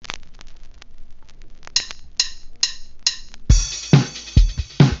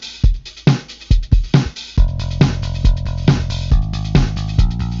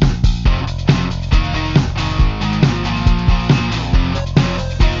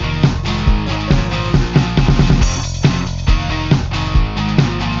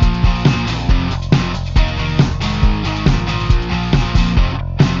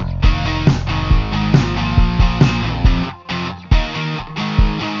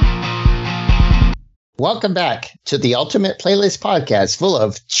Welcome back to the Ultimate Playlist Podcast full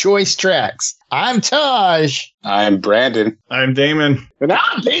of choice tracks. I'm Taj. I'm Brandon. I'm Damon. And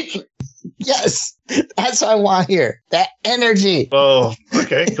I'm Pete. Yes, that's what I want here. That energy. Oh,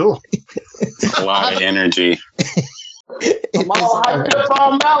 okay, cool. A lot of energy. I'm all hyped up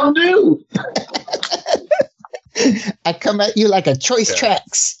on Mountain Dew. I come at you like a choice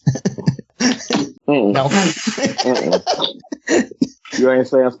tracks. No. You ain't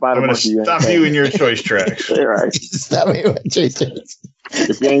saying Spider I'm going to stop you in your choice tracks. All right. Stop me with choice tracks.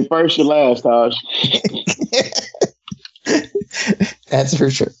 If you ain't first, you're last, Taj. That's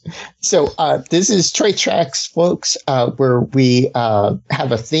for sure. So this is Choice Tracks, folks, where we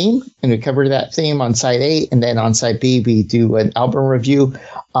have a theme, and we cover that theme on side A, and then on side B, we do an album review.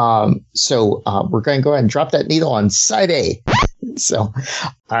 So we're going to go ahead and drop that needle on side A. So, all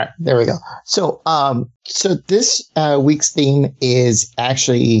right, there we go. So, so this week's theme is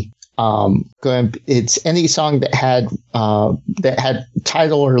actually it's any song that had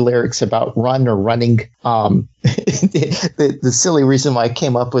title or lyrics about run or running. The silly reason why I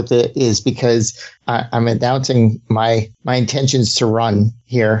came up with it is because I'm announcing my intentions to run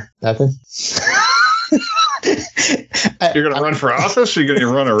here. Nothing. You're going to run for office, or you're going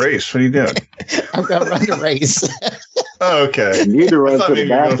to run a race? What are you doing? I'm going to run a race. Oh, okay. You need to run to the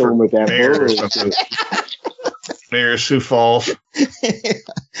bathroom with that mayor or something. Mayor Sioux Falls.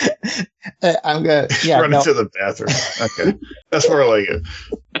 I'm going to run into the bathroom. Okay. That's more like it.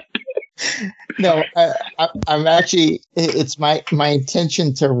 No, I'm actually, it's my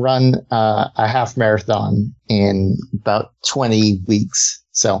intention to run a half marathon in about 20 weeks.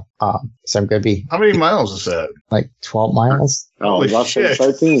 So I'm going to be. How many miles is that? Like 12 miles. Oh, holy shit.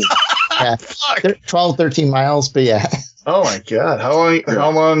 13. Yeah, 12, 13 miles, but yeah. Oh my God.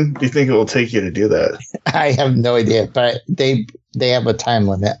 How long do you think it will take you to do that? I have no idea, but they have a time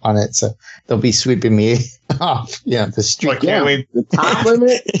limit on it, so they'll be sweeping me off, the street. Can't we? The time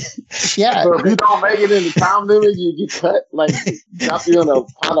limit? Yeah. So if you don't make it in the time limit, you get cut, drop you in a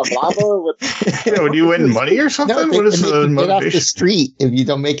pot of lava? Would you win money or something? No, what is the motivation? Get off the street if you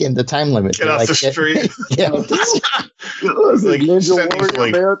don't make it in the time limit. Get off the street. Yeah. Like Ninja sending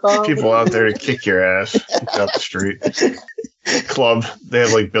Warrior marathon? people out there to kick your ass off the street. Club. They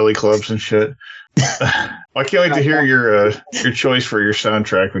have billy clubs and shit. I can't wait to hear your choice for your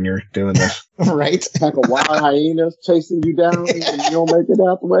soundtrack when you're doing this. Right? Like a wild hyena chasing you down and you don't make it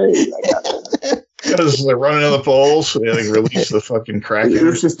out the way. Because they're running on the poles, they release the fucking Kraken.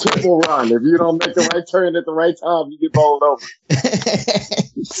 It's just Temple Run. If you don't make the right turn at the right time, you get bowled over.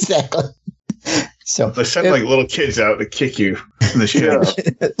 Exactly. So they send little kids out to kick you in the shins.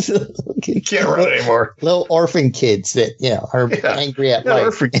 You can't run anymore. Little orphan kids that are angry at life.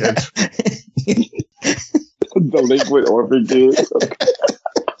 Orphan kids. Delinquent orphan kids.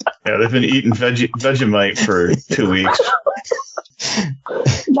 Yeah, they've been eating Vegemite for 2 weeks.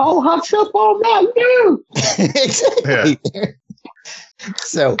 No, hush up on that, dude. Exactly. Yeah.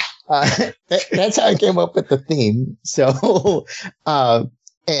 So that's how I came up with the theme. So,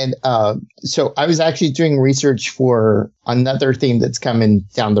 so I was actually doing research for another theme that's coming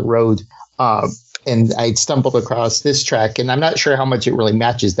down the road. And I stumbled across this track, and I'm not sure how much it really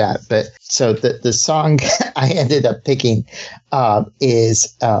matches that. But so the song I ended up picking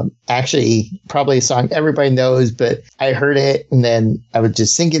is actually probably a song everybody knows, but I heard it and then I was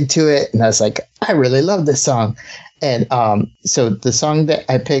just singing to it, and I was like, I really love this song. And so the song that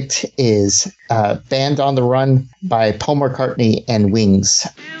I picked is Band on the Run by Paul McCartney and Wings.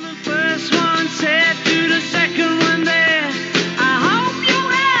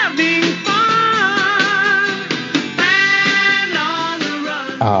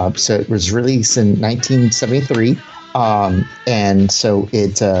 So it was released in 1973. And so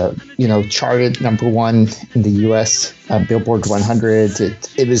it, charted number one in the U.S. Billboard 100.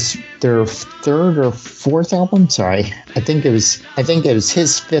 It was their third or fourth album. Sorry, I think it was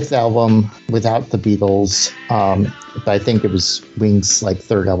his fifth album without the Beatles. But I think it was Wings'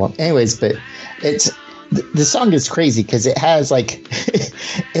 third album. Anyways, but the song is crazy because it has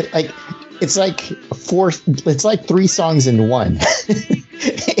it's like three songs in one.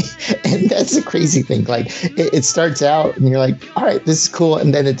 And that's the crazy thing. It starts out and you're like, all right, this is cool.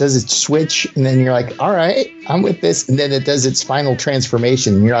 And then it does its switch. And then you're like, all right, I'm with this. And then it does its final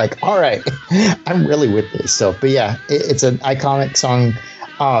transformation. And you're like, all right, I'm really with this. So, but yeah, it's an iconic song.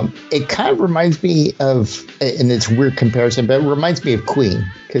 It kind of reminds me of, and it's a weird comparison, but it reminds me of Queen.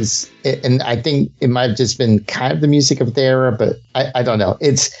 And I think it might have just been kind of the music of the era, but I don't know.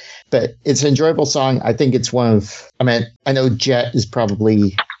 But it's an enjoyable song. I think it's I know Jet is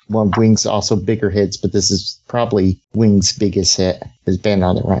probably one of Wings' also bigger hits, but this is probably Wings' biggest hit, is Band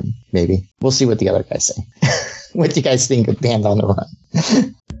on the Run, maybe. We'll see what the other guys say. What do you guys think of Band on the Run?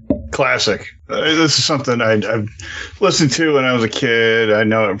 Classic. This is something I've listened to when I was a kid. I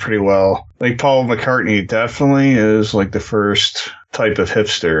know it pretty well. Like Paul McCartney definitely is like the first type of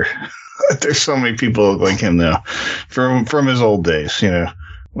hipster. There's so many people like him now from his old days,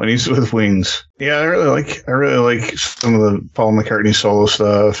 when he's with Wings. Yeah, I really like some of the Paul McCartney solo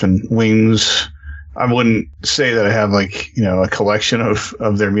stuff and Wings. I wouldn't say that I have a collection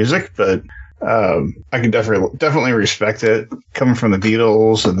of their music, but I can definitely respect it coming from the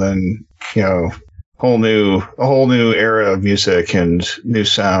Beatles, and then a whole new era of music and new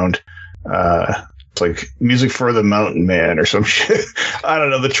sound. It's like music for the mountain man or some shit. I don't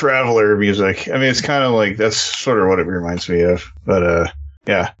know, the Traveler music. I mean, it's kind of like that's sort of what it reminds me of. But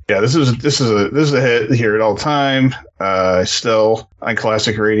yeah. This is a hit. Hear it all the time. Still on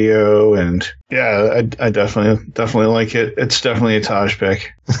classic radio, and yeah, I definitely like it. It's definitely a Taj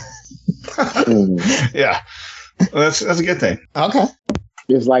pick. Yeah, that's a good thing. Okay.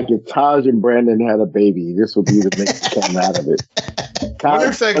 It's like if Taj and Brandon had a baby, this would be the mix that came out of it. I wonder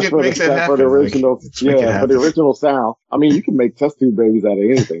if that could make that happen. For the original, for the original sound. I mean, you can make test tube babies out of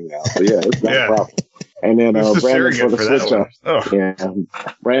anything now. So yeah, it's not a problem. And then Brandon for the switch ups. Oh. Yeah,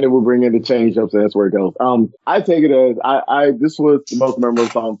 Brandon will bring in the change ups, and that's where it goes. I take it as this was the most memorable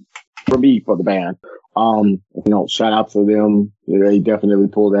song for me for the band. Shout out to them. They definitely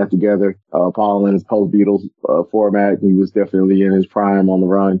pulled that together. Paul in his post Beatles format, he was definitely in his prime on the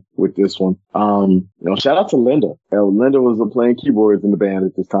run with this one. Shout out to Linda. Linda was playing keyboards in the band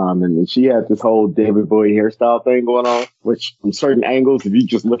at this time, and she had this whole David Bowie hairstyle thing going on, which from certain angles, if you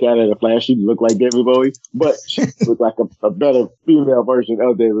just look at it at a flash, she looked like David Bowie, but she looked like a better female version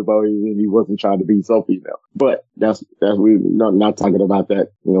of David Bowie, and he wasn't trying to be so female. But that's we not talking about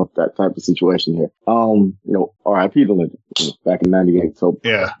that, that type of situation here. R.I.P. to Linda back in '98. So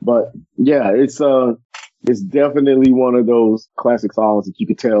yeah, but yeah, it's definitely one of those classic songs that you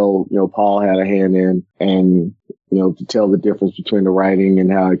could tell, Paul had a hand in, and, to tell the difference between the writing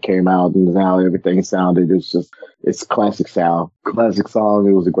and how it came out and how everything sounded. It's classic sound, classic song.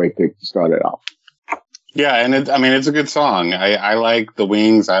 It was a great pick to start it off. Yeah, and it's a good song. I like the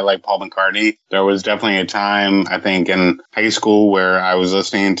Wings. I like Paul McCartney. There was definitely a time, I think, in high school where I was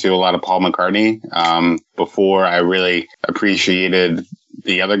listening to a lot of Paul McCartney before I really appreciated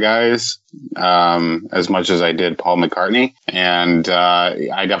the other guys as much as I did Paul McCartney. And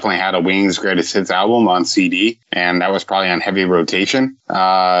I definitely had a Wings Greatest Hits album on CD, and that was probably on heavy rotation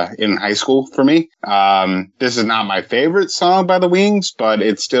in high school for me. This is not my favorite song by the Wings, but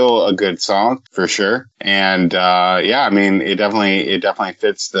it's still a good song for sure. And it definitely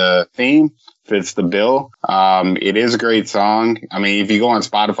fits the theme. Fits the bill. It is a great song. I mean, if you go on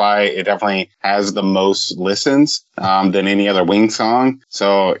Spotify, it definitely has the most listens than any other Wings song.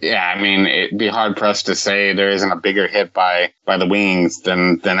 So yeah, I mean, it'd be hard pressed to say there isn't a bigger hit by the Wings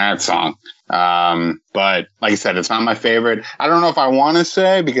than that song. But like I said, it's not my favorite. I don't know if I want to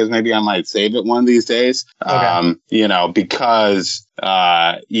say, because maybe I might save it one of these days. Okay. Because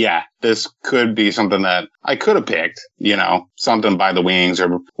this could be something that I could have picked, something by the Wings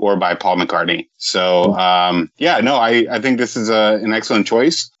or by Paul McCartney. So, I think this is an excellent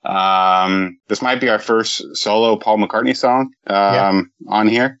choice. This might be our first solo Paul McCartney song, on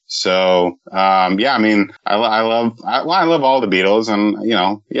here. So, I love all the Beatles, and,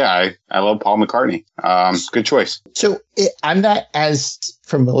 I love Paul McCartney. Good choice. So I'm not as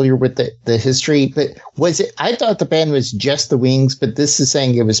familiar with the history, but I thought the band was just the Wings, but this is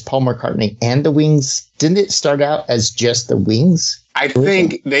saying it was Paul McCartney and the Wings. Didn't it start out as just the Wings? I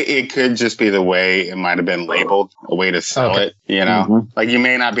think it could just be the way it might have been labeled, a way to sell it, Mm-hmm. Like you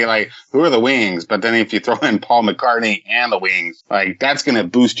may not be like, who are the Wings? But then if you throw in Paul McCartney and the Wings, like that's going to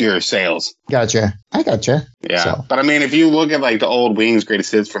boost your sales. Gotcha. I gotcha. Yeah. So. But I mean, if you look at like the old Wings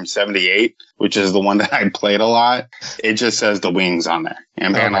Greatest Hits from '78, which is the one that I played a lot, it just says the Wings on there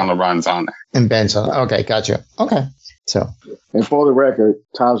and Band on the Run's on there. And Band's on. Okay. Gotcha. Okay. So. And for the record,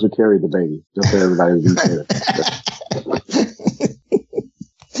 Taj will carry the baby. Just so everybody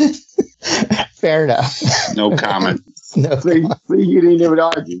Fair enough. No comment. No. See, you didn't even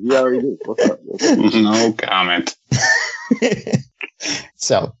argue. You already did. What's up? No comment.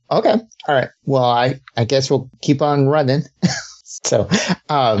 So, okay. All right. Well, I guess we'll keep on running. So,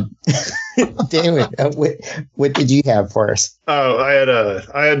 Damon, what did you have for us? Oh, I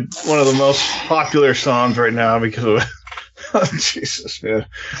had one of the most popular songs right now because of oh, Jesus, man.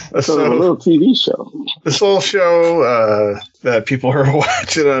 So a little TV show. This little show that people are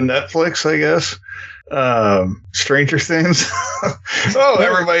watching on Netflix, I guess. Stranger Things. Oh,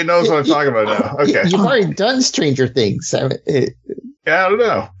 everybody knows what I'm talking about now. Okay. You've already done Stranger Things. Yeah, I don't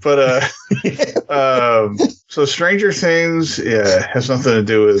know. But so Stranger Things, has nothing to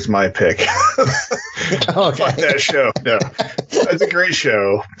do with my pick. Okay. Fuck that show. No. It's a great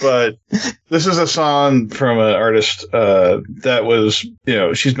show, but this is a song from an artist that was,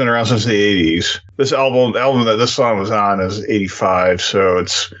 she's been around since the 80s. This album that this song was on is 85, so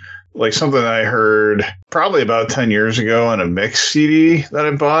it's like something I heard probably about 10 years ago on a mix CD that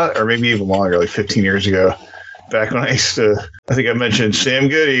I bought, or maybe even longer, like 15 years ago. Back when I think I mentioned Sam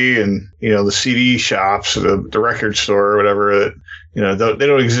Goody and, the CD shops, the record store or whatever, that, they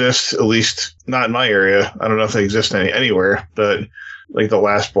don't exist, at least not in my area. I don't know if they exist anywhere, but like the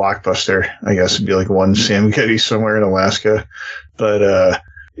last Blockbuster, I guess, would be like one Sam Goody somewhere in Alaska. But,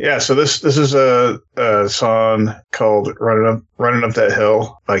 so this is a song called Running Up That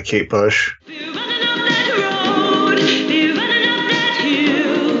Hill by Kate Bush.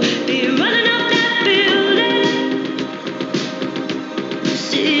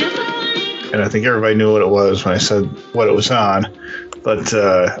 And I think everybody knew what it was when I said what it was on. But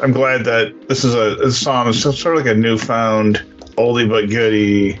I'm glad that this is a song. It's sort of like a newfound oldie but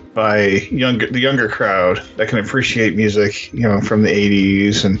goodie by the younger crowd that can appreciate music, from the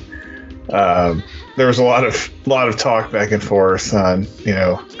 80s. And there was a lot of talk back and forth on,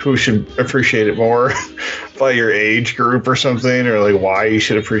 who should appreciate it more by your age group or something, or like why you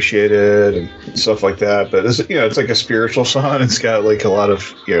should appreciate it and stuff like that. But it's like a spiritual song. It's got like a lot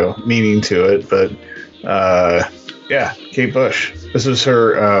of, meaning to it. But Kate Bush. This is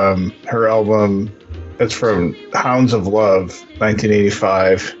her album. It's from Hounds of Love,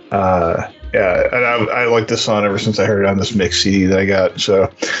 1985. And I like this song ever since I heard it on this mix CD that I got. So,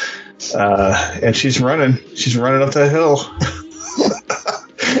 and she's running up that hill.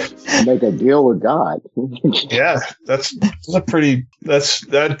 Make a deal with God. Yeah, that's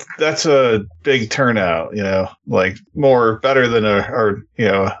a big turnout. Like better than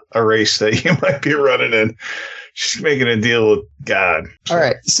a race that you might be running in. She's making a deal with God. All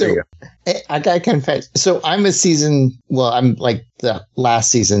right, so I gotta confess. So I'm I'm like the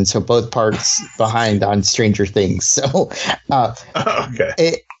last season, so both parts behind on Stranger Things. So,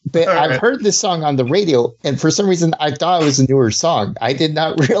 okay. But I've heard this song on the radio, and for some reason, I thought it was a newer song. I did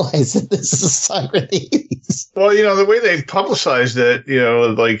not realize that this is a song from the 80s. Well, the way they publicized it,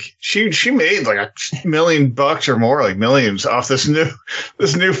 like she made like $1 million or more, like millions, off this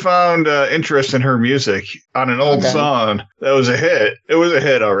newfound interest in her music on an old song that was a hit. It was a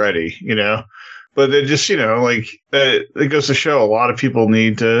hit already, But it just, it goes to show a lot of people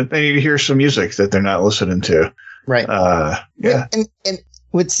need to hear some music that they're not listening to. Right. Yeah. And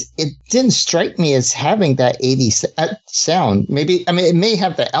it didn't strike me as having that 80s sound. Maybe, it may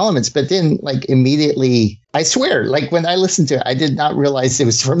have the elements, but then like immediately, I swear, like when I listened to it, I did not realize it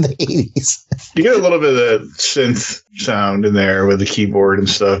was from the 80s. You get a little bit of the synth sound in there with the keyboard and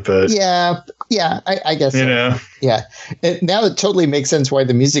stuff, but yeah, I guess so. Yeah. Now it totally makes sense why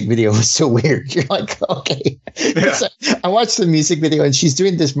the music video was so weird. You're like, okay. Yeah. So I watched the music video and she's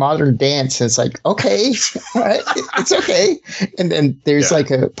doing this modern dance and it's like, okay, all right, it's okay. And then there's like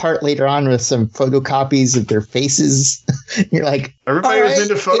a part later on with some photocopies of their faces. You're like, everybody was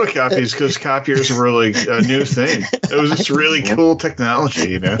into photocopies because copiers were like a new thing. It was just really cool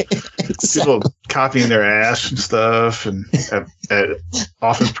technology, Exactly. People copying their ass and stuff and at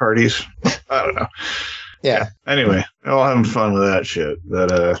office parties. I don't know. Yeah. Anyway, all having fun with that shit.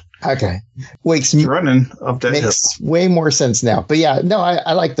 But okay, running up that hill makes way more sense now. But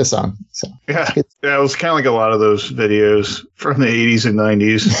I like the song. So yeah, it was kind of like a lot of those videos from the 80s and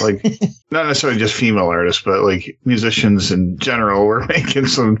 90s, like not necessarily just female artists, but like musicians in general were making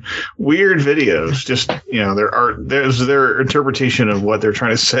some weird videos. Just their art, there's their interpretation of what they're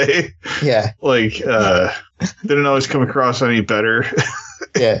trying to say. Yeah, like didn't always come across any better.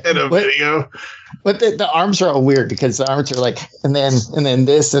 Yeah, in a video. But the arms are all weird because the arms are like, and then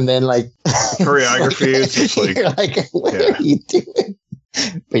this, and then like choreography. It's just like, you're like, what are you doing?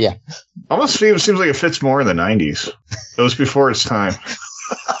 But yeah, almost seems like it fits more in the 90s. It was before its time.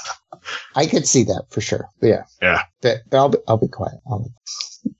 I could see that for sure. But yeah. But I'll be quiet.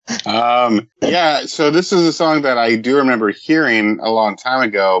 So this is a song that I do remember hearing a long time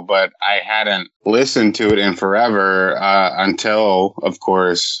ago, but I hadn't listened to it in forever until, of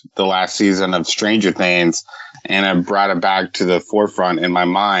course, the last season of Stranger Things, and it brought it back to the forefront in my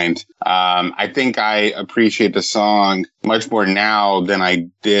mind. I think I appreciate the song much more now than I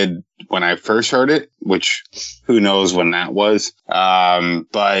did when I first heard it, which who knows when that was.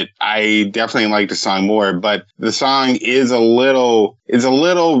 But I definitely like the song more, but the song is a little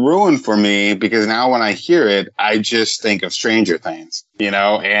ruined for me because now when I hear it, I just think of Stranger Things,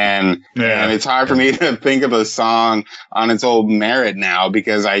 and it's hard for me to think of a song on its own merit now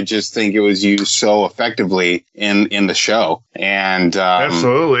because I just think it was used so effectively in the show. And,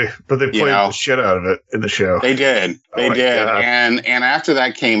 absolutely. But they played the shit out of it in the show. They did. They did. God. And after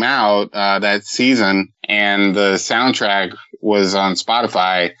that came out, that season, and the soundtrack was on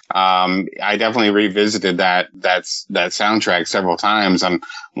Spotify, I definitely revisited that soundtrack several times. And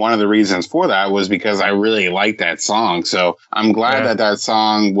one of the reasons for that was because I really liked that song. So I'm glad that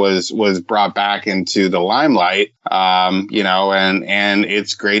song was brought back into the limelight. And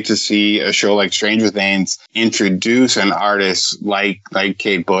it's great to see a show like Stranger Things introduce an artist like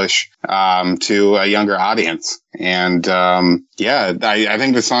Kate Bush, to a younger audience. And, I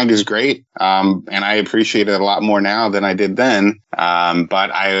think the song is great. And I appreciate it a lot more now than I did then.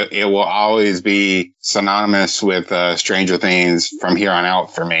 But it will always be synonymous with Stranger Things from here on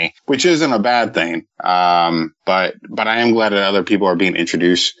out for me, which isn't a bad thing. But I am glad that other people are being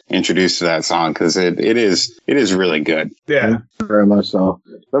introduced to that song because it is really good. Yeah, very much so.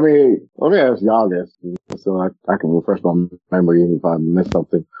 Let me ask y'all this so I can refresh my memory if I missed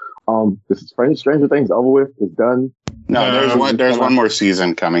something. This is Stranger Things over with. It's done. No, there's one more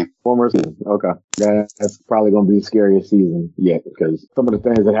season coming. One more season. Okay. That's probably going to be the scariest season yet because some of the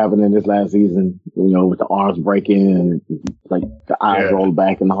things that happened in this last season, with the arms breaking and like the eyes rolled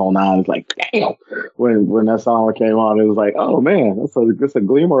back and the whole nine, it's like, damn. When that song came on, it was like, oh man, that's a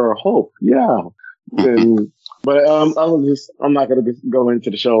glimmer of hope. Yeah. But I'm not gonna go into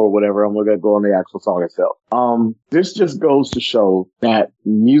the show or whatever. I'm gonna go on the actual song itself. This just goes to show that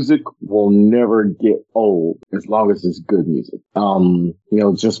music will never get old as long as it's good music.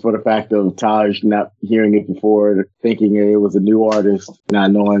 Just for the fact of Taj not hearing it before, thinking it was a new artist,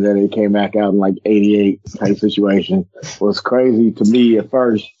 not knowing that it came back out in like 88 type situation was crazy to me at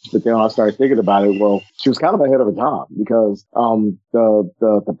first. But then I started thinking about it. Well, she was kind of ahead of her time because,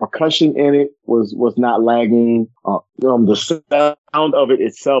 the percussion in it was not lagging. The sound of it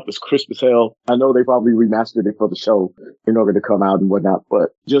itself is crisp as hell. I know they probably remastered it for the show in order to come out and whatnot, but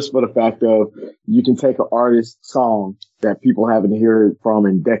just for the fact of you can take an artist's song that people haven't heard from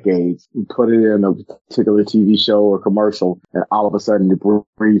in decades and put it in a particular TV show or commercial, and all of a sudden it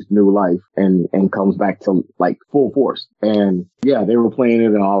breathes new life and comes back to like full force. And yeah, they were playing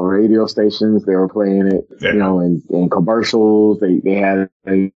it on all radio stations. They were playing it, in commercials. They had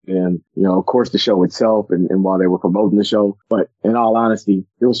it in, of course, the show itself and while they were promoting the show. But in all honesty,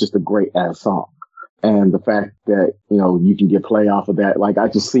 it was just a great ass song. And the fact that, you can get play off of that. Like I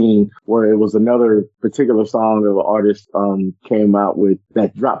just seen where it was another particular song that an artist, came out with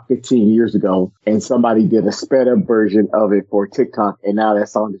that dropped 15 years ago, and somebody did a sped up version of it for TikTok. And now that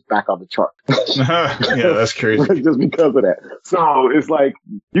song is back on the chart. Yeah, that's crazy. Just because of that. So it's like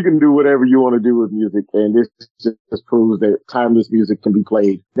you can do whatever you want to do with music. And this just proves that timeless music can be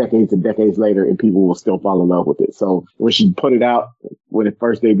played decades and decades later and people will still fall in love with it. So when she put it out, when it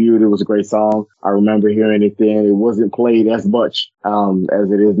first debuted, it was a great song. I remember hearing it then. It wasn't played as much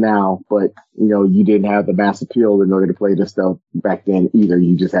as it is now, but you didn't have the mass appeal in order to play this stuff back then either.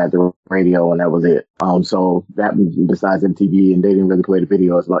 You just had the radio and that was it. So that, besides MTV, and they didn't really play the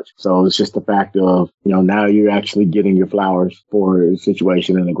video as much. So it's just the fact of, now you're actually getting your flowers for a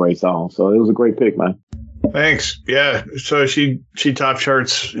situation and a great song. So it was a great pick, man. Thanks. Yeah. So she top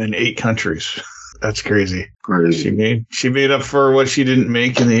charts in 8 countries. That's crazy. She made up for what she didn't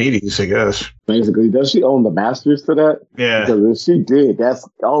make in the 80s, I guess. Basically, does she own the masters to that? Yeah. Because if she did,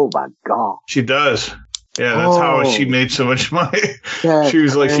 oh my God. She does. Yeah, that's how she made so much money. She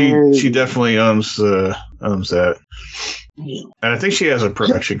was like, she definitely owns that. And I think she has a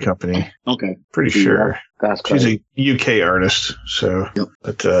production company. Okay. Pretty sure. That's crazy. She's a UK artist, so. Yep.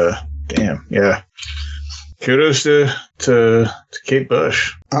 But, damn, yeah. Kudos to Kate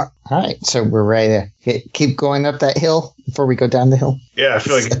Bush. All right, so we're ready to keep going up that hill before we go down the hill. Yeah, I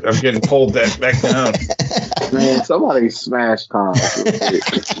feel like I'm getting pulled back down. Man, somebody smashed Tom.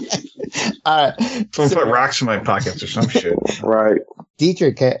 Someone put rocks in my pockets or some shit. Right.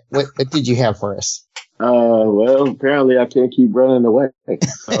 Dietrich, what did you have for us? Well, apparently I can't keep running away.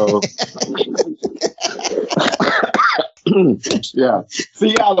 So Yeah.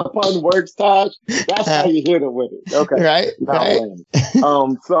 See how the pun works, Taj? That's how you hit it with it. Okay. Right.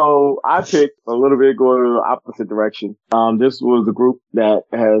 So I picked a little bit going in the opposite direction. This was a group that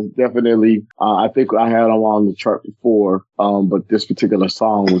has definitely, I think I had them on the chart before. But this particular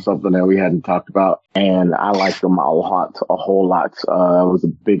song was something that we hadn't talked about, and I liked them a whole lot. I was a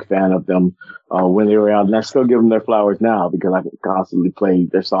big fan of them when they were out, and I still give them their flowers now because I can constantly play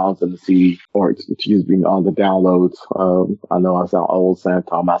their songs on the CD, or excuse me, on the downloads. I know I sound old saying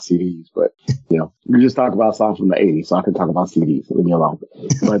talking about CDs, but we just talk about songs from the 80s, so I can talk about CDs. Leave me alone.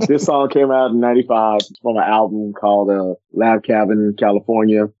 But this song came out in '95 from an album called Lab Cabin,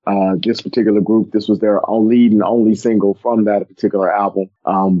 California. This particular group, this was their lead and only single from that particular album.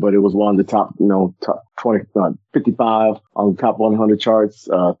 But it was one of the top 55 on the top 100 charts,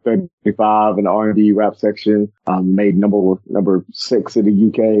 35 in the R&B rap section, made number 6 in the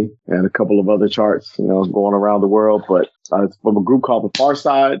UK and a couple of other charts, going around the world. But it's from a group called The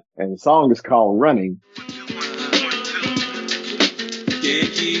Pharcyde, and the song is called Running.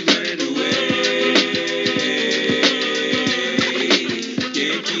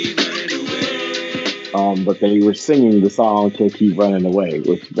 But they were singing the song "Can't Keep Running Away,"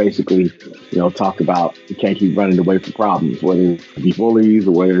 which basically, talked about you can't keep running away from problems, whether it be bullies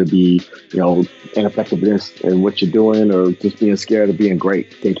or whether it be, ineffectiveness in what you're doing or just being scared of being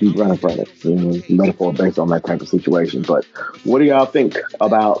great. Can't keep running from it. Metaphor based on that type of situation. But what do y'all think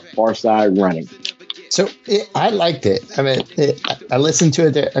about Pharcyde Running? So I liked it. I mean, I listened to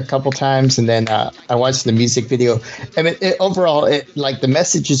it a couple times, and then I watched the music video. I mean, overall, the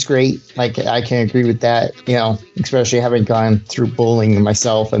message is great. Like, I can agree with that. Especially having gone through bullying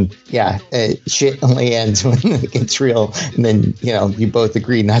myself, and shit only ends when it gets real. And then you both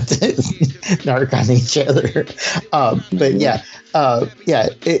agree not to narc on each other.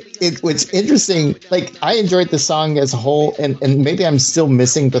 What's interesting, like, I enjoyed the song as a whole, and maybe I'm still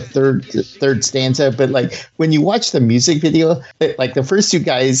missing the third stanza, but like when you watch the music video, like the first two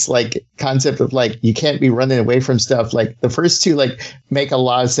guys, like concept of like you can't be running away from stuff, like the first two like make a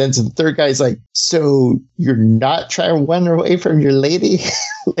lot of sense, and the third guy's like, so you're not trying to run away from your lady?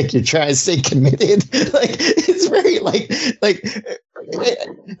 Like you're trying to stay committed? Like it's very like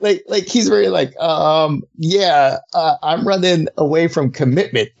he's very like, I'm running away from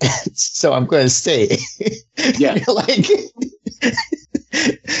commitment, so I'm going to stay. Yeah.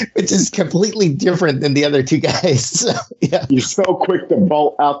 Which is completely different than the other two guys. So, yeah. You're so quick to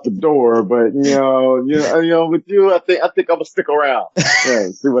bolt out the door, but with you, I think I'm gonna stick around. Yeah,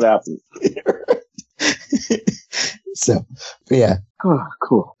 see what happens. So, yeah. Oh,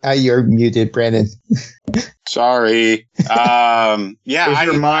 cool. You're muted, Brandon. Sorry. Your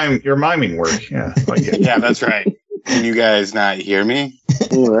miming work. Yeah. Yeah, that's right. Can you guys not hear me?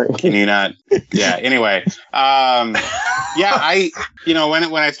 Can you not? Yeah. Anyway.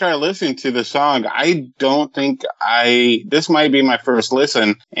 When I started listening to the song, I don't think this might be my first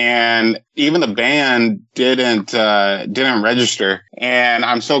listen, and even the band didn't register. And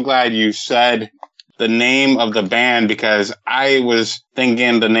I'm so glad you said the name of the band, because I was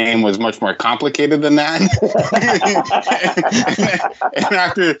thinking the name was much more complicated than that. And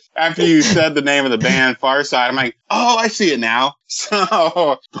after you said the name of the band, Pharcyde, I'm like, oh, I see it now.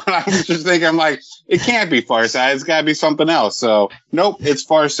 So, but I was just thinking, I'm like, it can't be Pharcyde. It's got to be something else. So, nope, it's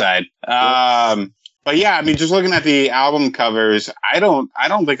Pharcyde. But yeah, I mean, just looking at the album covers, I don't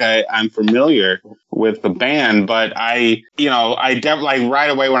think I'm familiar with the band, but I definitely, right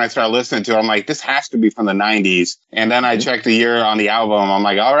away when I started listening to it, I'm like, this has to be from the 90s. And then I checked the year on the album. I'm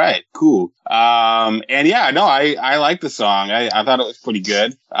like, all right, cool. I like the song. I thought it was pretty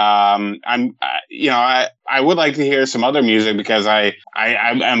good. I would like to hear some other music because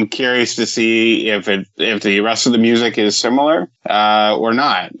I'm curious to see if the rest of the music is similar, or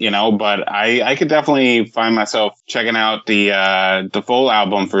not, but I could definitely find myself checking out the full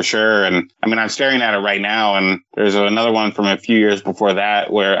album for sure. And I mean, I'm staring at it right now, and there's another one from a few years before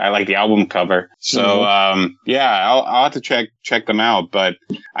that where I like the album cover. So, I'll have to check them out, but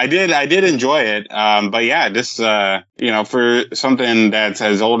I did enjoy it. But yeah, this, for something that's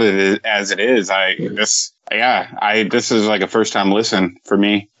as old as it is, this is like a first time listen for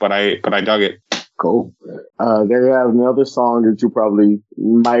me, but I dug it. Cool. There you have another song that you probably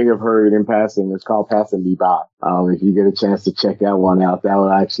might have heard in passing. It's called Passing Me By. If you get a chance to check that one out, that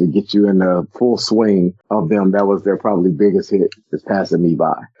will actually get you in the full swing of them. That was their probably biggest hit, is Passing Me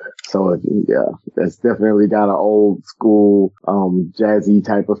By. So yeah, that's definitely got an old school, jazzy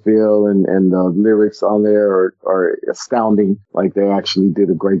type of feel, and the lyrics on there are astounding. Like they actually did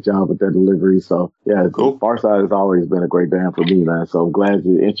a great job with their delivery. So yeah, cool. Pharcyde has always been a great band for me, man. So I'm glad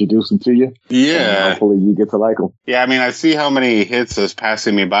to introduce them to you. Yeah. Hopefully you get to like them. Yeah, I mean, I see how many hits this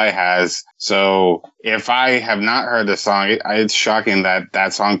Passing Me By has. So if I have not heard the song, it's shocking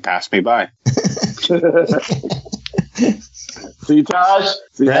that song passed me by. See, Taj?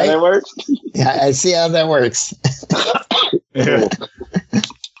 See how that works? Yeah, I see how that works. Yeah.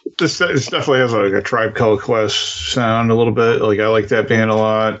 This definitely has like a Tribe Called Quest sound a little bit. Like I like that band a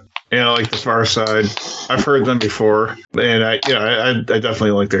lot. And I like the Pharcyde. I've heard them before, and I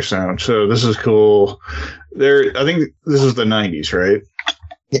definitely like their sound. So this is cool. I think this is the 90s, right?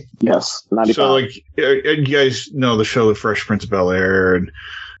 Yes, 95. So like, you guys know the show The Fresh Prince of Bel-Air and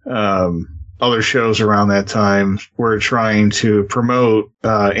other shows around that time were trying to promote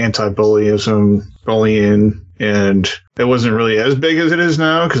anti-bullying, and it wasn't really as big as it is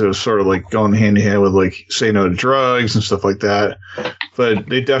now because it was sort of like going hand in hand with like Say No to Drugs and stuff like that. But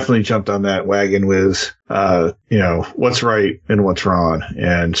they definitely jumped on that wagon with, what's right and what's wrong,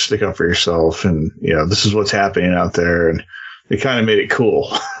 and stick up for yourself. And, this is what's happening out there. And they kind of made it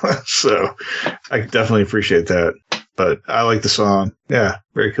cool. So I definitely appreciate that. But I like the song. Yeah,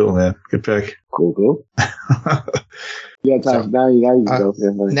 very cool, man. Good pick. Cool. Yeah, Tom, now you can go.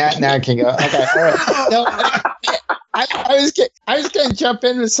 Now I can go. Okay, all right. No, I was going to jump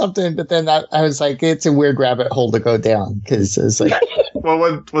in with something, but then I was like, it's a weird rabbit hole to go down because it's like.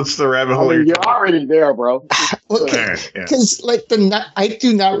 Well, what's the rabbit hole? You're already there, bro. Because I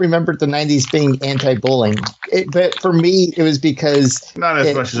do not remember the 90s being anti-bullying, but for me it was because not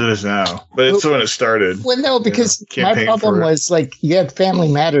as much as it is now, but it's when it started. Well, no, because my problem was like you had Family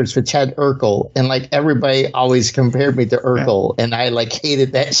Matters with Chad Urkel, and like everybody always compared me to Urkel, and I like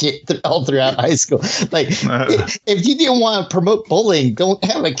hated that shit all throughout high school. Like if you didn't want to promote bullying, don't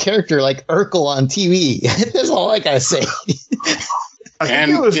have a character like Urkel on TV. That's all I gotta say.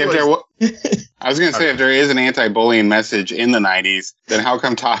 And I was going to say, if there is an anti-bullying message in the 90s, then how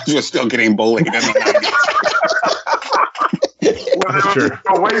come Taj was still getting bullied in the 90s? Well, they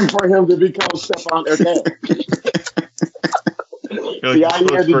were waiting for him to become Stephon Urkel. See, all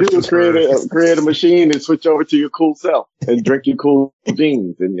you had to do was create a machine and switch over to your cool self and drink your cool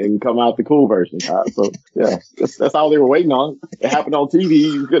jeans and come out the cool version. So, yeah, that's all they were waiting on. It happened on TV.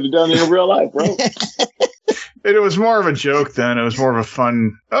 You could have done it in real life, bro. It was more of a joke then. It was more of a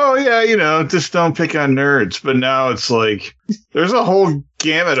fun, just don't pick on nerds. But now it's like, there's a whole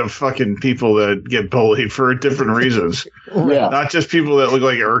gamut of fucking people that get bullied for different reasons. Yeah. Not just people that look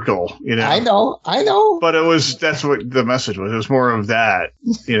like Urkel, I know. But that's what the message was. It was more of that,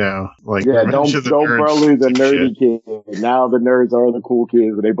 like. Yeah, don't bully the nerdy kids. Now the nerds are the cool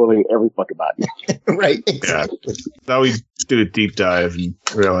kids and they bully every fucking body. Right, exactly. Yeah. Now we do a deep dive and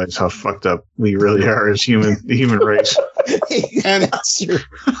realize how fucked up we really are as the human race. And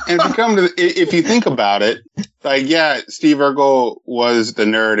if you think about it, like, yeah, Steve Urkel was the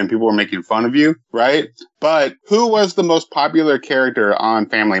nerd and people were making fun of you, right? But who was the most popular character on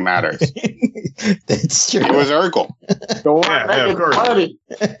Family Matters? That's true. It was Urkel. Of course.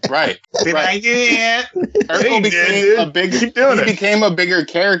 Right. Did I do it? Urkel became a bigger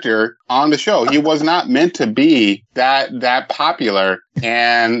character on the show. He was not meant to be that popular,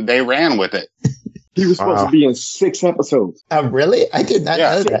 and they ran with it. He was supposed to be in 6 episodes. Really? I did not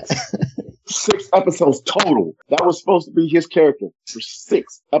know that. 6 episodes total. That was supposed to be his character for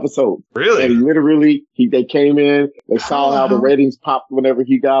 6 episodes. Really? And literally, they came in, they saw how the ratings popped whenever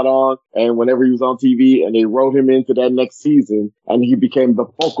he got on and whenever he was on TV, and they wrote him into that next season, and he became the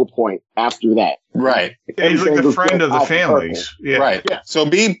focal point after that. Right. Yeah, he's like the friend of the families. Yeah. Right. Yeah. So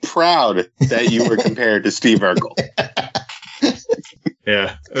be proud that you were compared to Steve Urkel.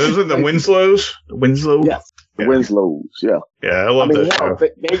 Yeah. Was it the Winslows? Winslow? Yes. The Winslows, yeah. Yeah, I love that show.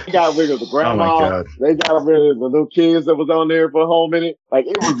 They got rid of the grandma. Oh my God. They got rid of the little kids that was on there for a whole minute. Like,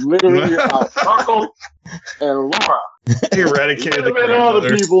 it was literally about Urkel and Laura. He eradicated the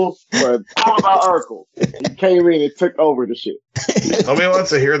other people, but all about Urkel. He came in and took over the shit. Nobody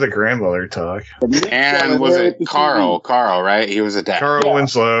wants to hear the grandmother talk. And was it Carl? Carl, right? He was a dad. Carl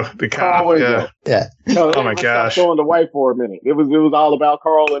Winslow, the cop. Yeah. No, oh my gosh! Showing the wife for a minute. It was all about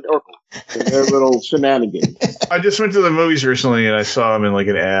Carl and Urkel and their little shenanigans. I just went to the movies recently and I saw him in like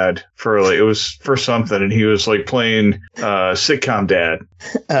an ad for it was for something, and he was like playing sitcom dad.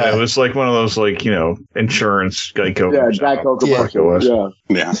 It was like one of those insurance Geico. Yeah, Geico commercials.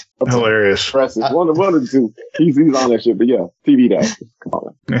 Yeah. Hilarious. Impressive. One of the two. He's on that shit, but yeah, TV dad. Come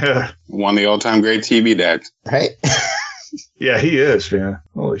on. Yeah. One of the all-time great TV dads. Right. Yeah, he is, man.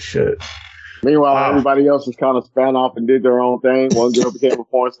 Holy Holy shit. Meanwhile, everybody else just kind of span off and did their own thing. One girl became a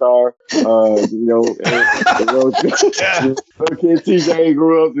porn star. The little kid TJ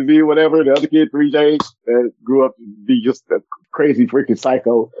grew up to be whatever. The other kid 3J grew up to be just a crazy freaking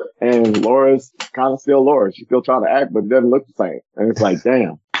psycho. And Laura's kind of still Laura. She's still trying to act, but it doesn't look the same. And it's like,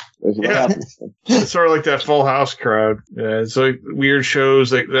 damn. It's sort of like that Full House crowd. Yeah, it's like weird shows.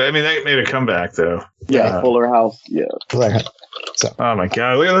 They made a comeback though. Yeah, Fuller House. Yeah. So. Oh my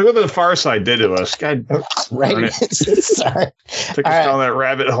God! Look what the Far Side did to us. God, right? Sorry. Took us down that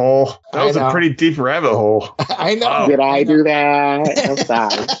rabbit hole. That was a pretty deep rabbit hole. I know. Oh. Did I do that?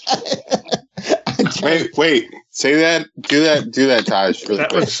 I'm sorry. Wait. Say that. Do that, Taj.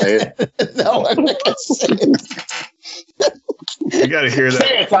 Say it. No, I'm not gonna say it. You got to hear that.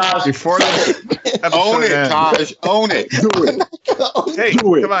 Say it, Taj. Before the own it, Taj. Own it. Do it. Hey,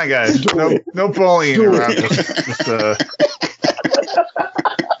 come on, guys. No bullying around this.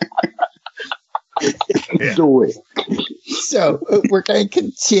 Yeah. Do it. So we're going to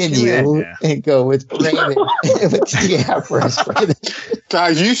continue and go with Brandon. What do you have for us, Brandon?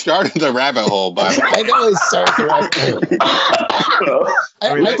 Taj, you started the rabbit hole, but I know it started the rabbit hole.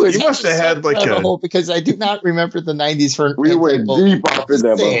 You must have had like a hole because I do not remember the 90s for. We went deep up in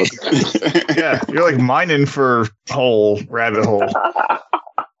that book. Yeah, you're like mining for rabbit hole.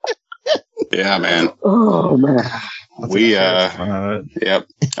 Yeah, man. Oh man. Yep.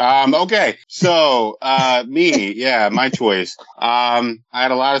 Okay. So, my choice. I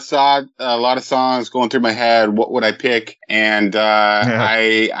had a lot of songs going through my head. What would I pick? And,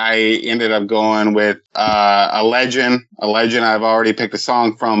 I ended up going with, a legend. I've already picked a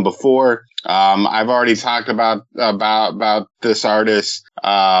song from before. I've already talked about this artist,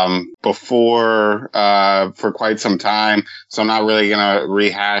 before, for quite some time. So I'm not really going to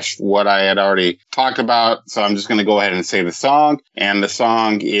rehash what I had already talked about. So I'm just going to go ahead and say the song. And the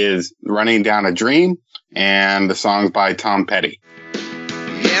song is Running Down a Dream. And the song's by Tom Petty.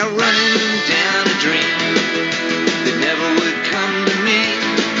 Yeah, running down a dream that never would come to me.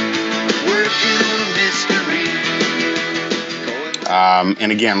 Working on a mystery.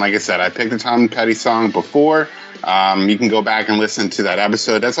 And again, like I said, I picked a Tom Petty song before. You can go back and listen to that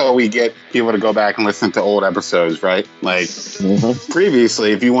episode. That's how we get people to go back and listen to old episodes, right? Like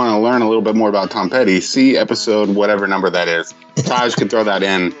previously, if you want to learn a little bit more about Tom Petty, see episode whatever number that is. Taj could throw that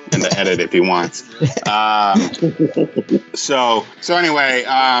in the edit if he wants. So anyway,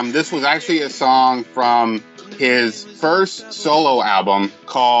 this was actually a song from his first solo album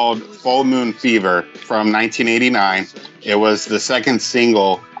called Full Moon Fever from 1989. It was the second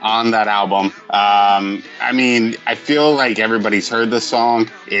single on that album. I feel like everybody's heard the song.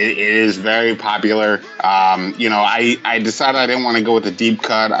 It is very popular. I decided I didn't want to go with a deep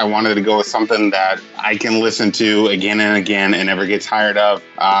cut. I wanted to go with something that I can listen to again and again and never get tired of.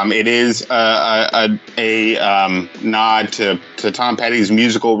 It is a nod to Tom Petty's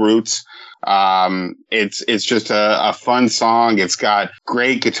musical roots. It's just a fun song. It's got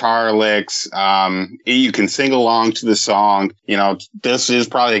great guitar licks. You can sing along to the song. This is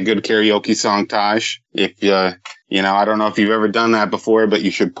probably a good karaoke song, Taj. If I don't know if you've ever done that before, but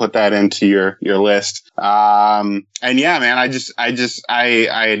you should put that into your list. And yeah, man, I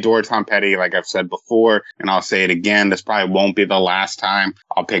adore Tom Petty, like I've said before, and I'll say it again. This probably won't be the last time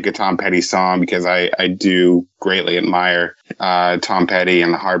I'll pick a Tom Petty song because I do greatly admire, Tom Petty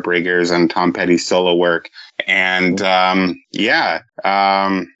and the Heartbreakers and Tom Petty's solo work. And,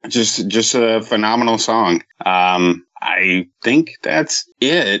 just a phenomenal song. I think that's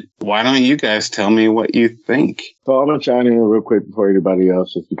it. Why don't you guys tell me what you think? So I'm going to chime in real quick before anybody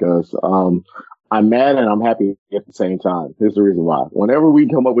else, just because I'm mad and I'm happy at the same time. Here's the reason why. Whenever we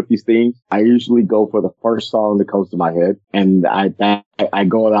come up with these themes, I usually go for the first song that comes to my head, and I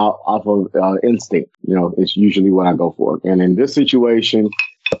go out off of instinct. It's usually what I go for. And in this situation,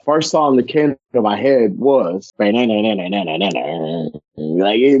 the first song that came to my head was like literally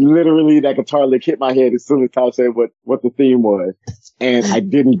that guitar lick hit my head as soon as Tom said what the theme was, and I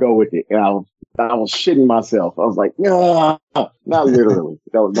didn't go with it, and I was shitting myself. I was like, no, not literally.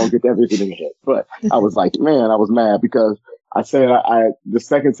 Don't get that vision in your head. But I was like, man, I was mad because I said the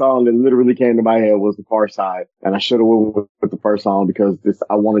second song that literally came to my head was The Far Side, and I should have went with the first song because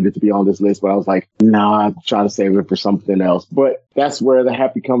I wanted it to be on this list, but I was like, nah, I'm trying to save it for something else. But that's where the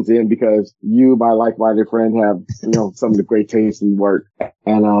happy comes in, because you, my like-minded friend, have, some of the great taste in work.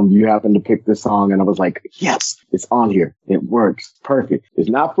 And, you happen to pick this song, and I was like, yes, it's on here. It works. Perfect. It's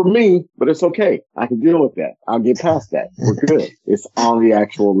not for me, but it's okay. I can deal with that. I'll get past that. We're good. It's on the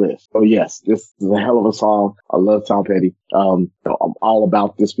actual list. So yes, this is a hell of a song. I love Tom Petty. I'm all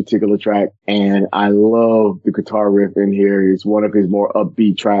about this particular track, and I love the guitar riff in here. It's one of his more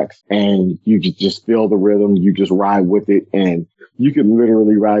upbeat tracks, and you just feel the rhythm. You just ride with it, and you can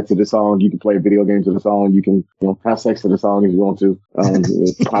literally ride to the song. You can play video games to the song. You can, have sex to the song if you want to.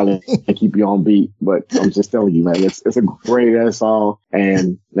 It probably keep you on beat, but I'm just telling you, man, it's a great ass song,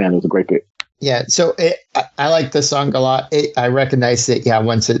 and man, it was a great pick. Yeah, so I like the song a lot. I recognized it. Yeah,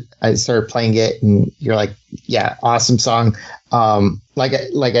 once I started playing it, and you're like, yeah, awesome song. Like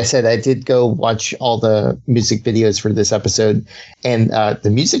I said, I did go watch all the music videos for this episode, and the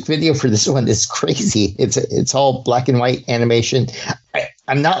music video for this one is crazy. It's all black and white animation.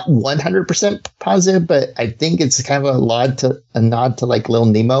 I'm not 100% positive, but I think it's kind of a nod to like Lil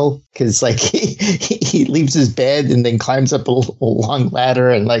Nemo, because like he leaves his bed and then climbs up a long ladder,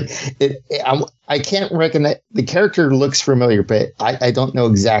 and like I can't recognize the character. Looks familiar, but I don't know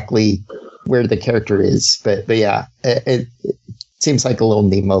exactly where the character is. But yeah, it seems like a Lil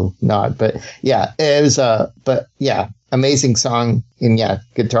Nemo nod. But yeah, it was amazing song, and yeah,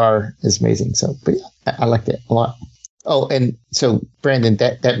 guitar is amazing. So, but yeah, I liked it a lot. Oh, and so Brandon,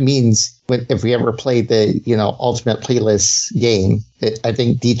 that means if we ever play the Ultimate Playlist game, I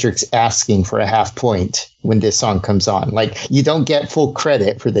think Dietrich's asking for a half point when this song comes on. Like, you don't get full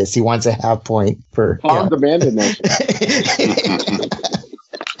credit for this. He wants a half point for. I'm demanding that.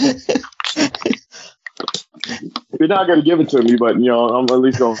 You're not going to give it to me, but I'm at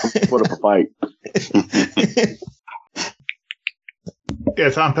least going to put up a fight.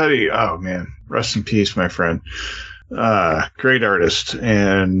 Yeah, Tom Petty. Oh man, rest in peace, my friend. Great artist,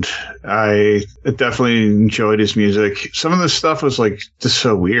 and I definitely enjoyed his music. Some of the stuff was like just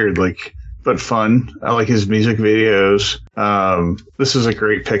so weird, like, but fun. I like his music videos. This is a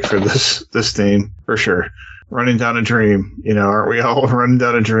great pick for this theme for sure. Running Down a Dream, aren't we all running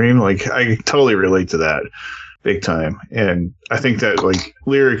down a dream? Like, I totally relate to that big time. And I think that, like,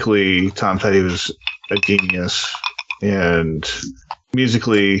 lyrically, Tom Petty was a genius, and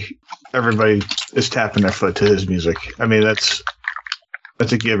musically, everybody is tapping their foot to his music. I mean, that's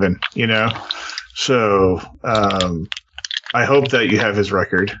a given, So I hope that you have his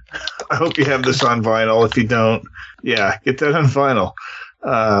record. I hope you have this on vinyl. If you don't, yeah, get that on vinyl.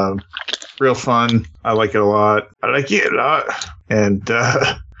 Real fun. I like it a lot. And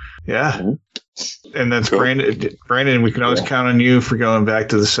yeah. And that's cool. Brandon, we can always count on you for going back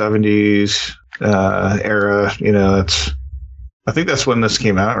to the 70s era. I think that's when this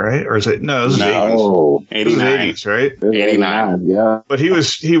came out, right? Or is it? No, it was 80s, right? 89, yeah. But he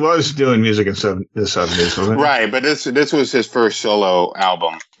was doing music in the 70s, wasn't he? Right, but this was his first solo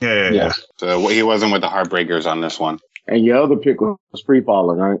album. Yeah. So he wasn't with the Heartbreakers on this one. And your other pick was Free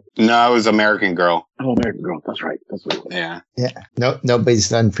Fallin', right? No, it was American Girl. Oh, American Girl. That's right. That's what it was. Yeah. No, nobody's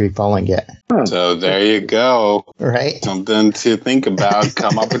done Free Falling yet. Huh. So there you go. Right. Something to think about.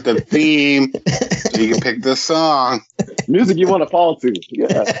 Come up with the theme. So you can pick the song. Music you want to fall to.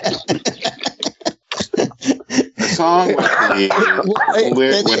 Yeah. The song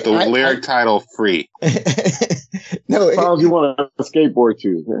with the lyric title Free. No, songs you want to skateboard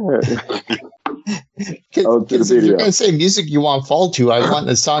to. Because if you're going to say music you want to fall to, I want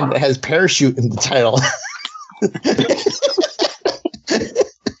a song that has parachute in the title.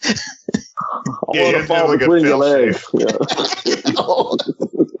 I want to fall between your legs.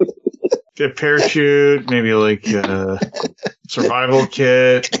 Get parachute, maybe like a survival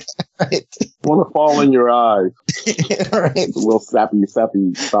kit. Right. I want to fall in your eyes. Right. It's a little sappy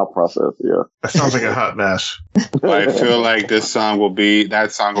thought process. Yeah. That sounds like a hot mess. I feel like that song will be on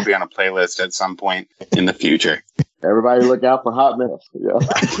a playlist at some point in the future. Everybody look out for Hot Mess. Yeah.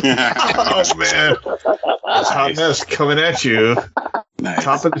 Oh man, that's Hot Mess coming at you. Nice.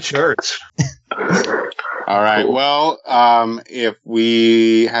 Top of the charts. All right. Well, if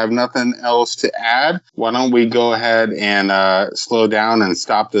we have nothing else to add, why don't we go ahead and slow down and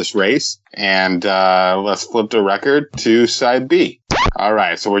stop this race, and let's flip the record to side B. All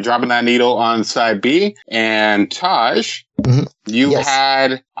right. So we're dropping that needle on side B, and Taj, you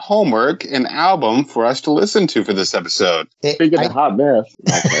had homework, an album for us to listen to for this episode. Speaking of Hot Mess.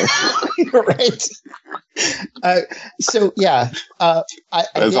 Right. So yeah,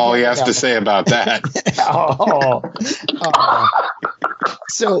 that's all he has to say about that.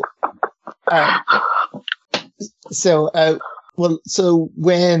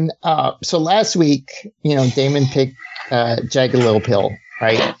 So last week, Damon picked Jagged Little Pill,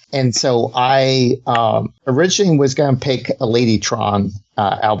 right? And so I originally was going to pick a Ladytron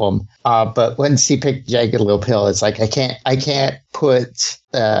album, but once he picked Jagged Little Pill, it's like I can't put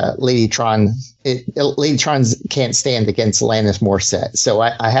Ladytron. Ladytron can't stand against Alanis Morissette, so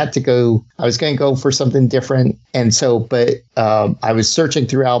I had to go. I was going to go for something different, and so but I was searching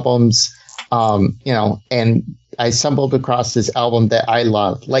through albums, and I stumbled across this album that I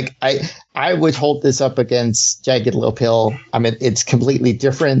love. Like I would hold this up against Jagged Little Pill. I mean, it's completely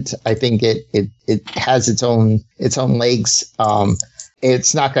different. I think it has its own legs.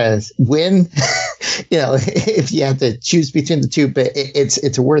 It's not going to win, if you have to choose between the two, but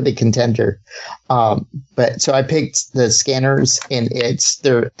it's a worthy contender. But so I picked the Scanners, and it's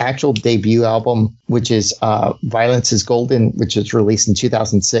their actual debut album, which is Violence is Golden, which was released in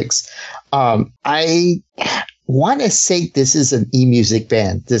 2006. I want to say this is an eMusic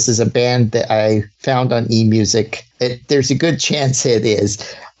band. This is a band that I found on eMusic. There's a good chance it is.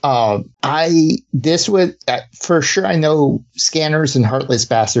 This would for sure. I know Scanners and Heartless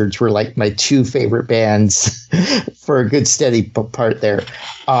Bastards were like my two favorite bands for a good steady part there.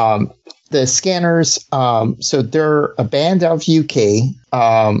 The Scanners, so they're a band out of UK.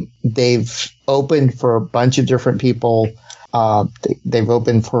 They've opened for a bunch of different people. They've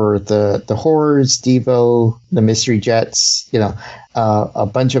opened for the Horrors, Devo, the Mystery Jets, a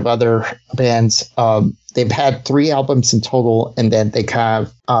bunch of other bands. They've had 3 albums in total, and then they kind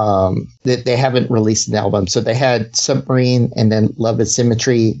of they haven't released an album. So they had Submarine and then Love is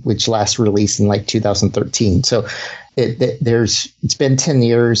Symmetry, which last released in like 2013. So it's been 10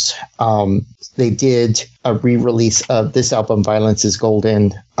 years. They did a re-release of this album, Violence is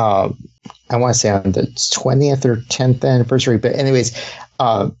Golden. I want to say on the 20th or 10th anniversary, but anyways,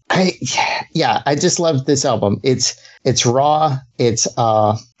 I just love this album. It's raw. It's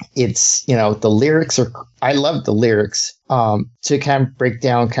the lyrics are. I love the lyrics. To kind of break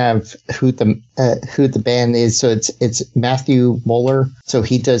down kind of who the band is. So it's Matthew Moeller. So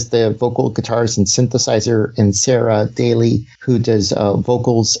he does the vocal, guitars, and synthesizer, and Sarah Daly, who does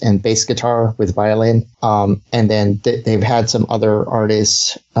vocals and bass guitar with violin. And then they've had some other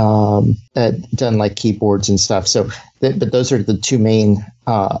artists done like keyboards and stuff. So, but those are the two main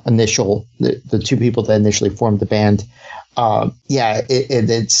the two people that initially formed the band.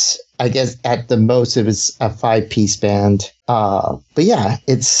 It's, I guess at the most it was a 5-piece band. But yeah,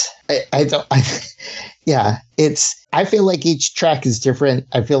 I feel like each track is different.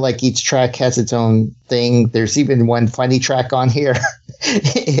 I feel like each track has its own thing. There's even one funny track on here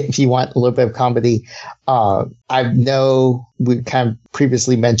if you want a little bit of comedy. I know we kind of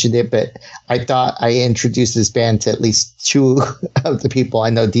previously mentioned it, but I thought I introduced this band to at least 2 of the people. I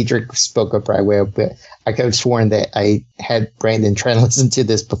know Dietrich spoke up right away, but I could have sworn that I had Brandon try and listen to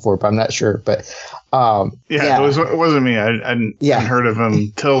this before, but I'm not sure. But it wasn't me. I hadn't heard of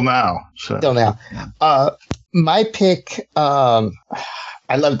him till now. Till now. My pick, I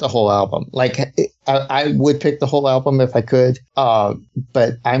love the whole album. Like, I would pick the whole album if I could,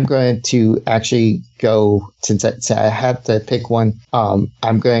 but I'm going to actually go, since I have to pick one,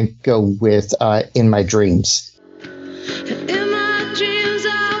 I'm going to go with In My Dreams. In my dreams,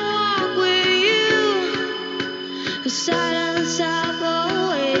 I walk with you, silence of a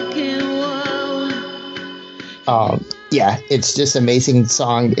waking world. It's just an amazing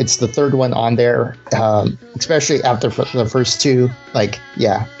song. It's the 3rd one on there, especially after the first 2.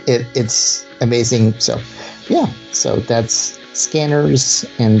 It's amazing. So that's Scanners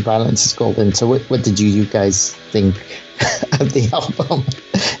and Violence is Golden. So what did you guys think of the album?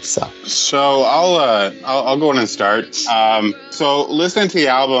 So I'll go in and start. So listening to the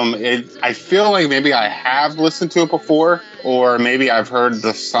album, I feel like maybe I have listened to it before, or maybe I've heard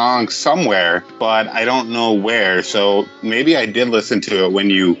the song somewhere, but I don't know where. So maybe I did listen to it when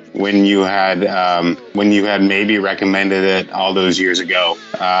you had maybe recommended it all those years ago.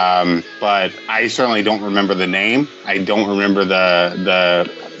 But I certainly don't remember the name. I don't remember the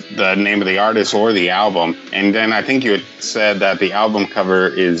name of the artist or the album. And then I think you had said that the album cover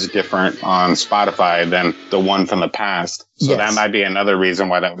is different on Spotify than the one from the past. So that might be another reason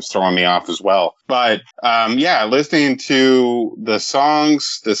why that was throwing me off as well. But listening to the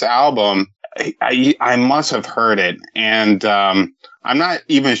songs, this album, I must have heard it. And I'm not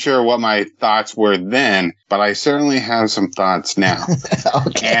even sure what my thoughts were then, but I certainly have some thoughts now.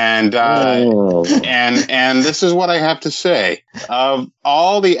 Okay. And this is what I have to say. Of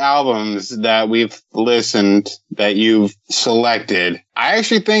all the albums that we've listened, that you've selected, I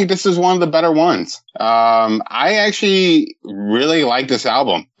actually think this is one of the better ones. I actually really like this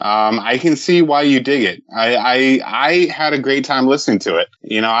album. I can see why you dig it. I had a great time listening to it.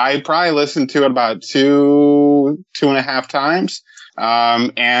 I probably listened to it about 2 2.5 times.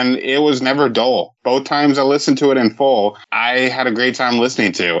 And it was never dull. Both times I listened to it in full, I had a great time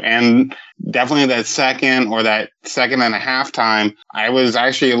listening to. And definitely that second and a half time, I was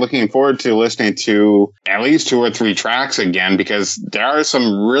actually looking forward to listening to at least 2 or 3 tracks again, because there are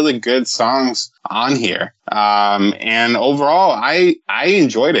some really good songs on here. And overall, I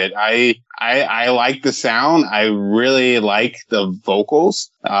enjoyed it. I like the sound. I really like the vocals.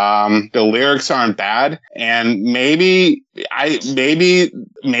 The lyrics aren't bad. And maybe I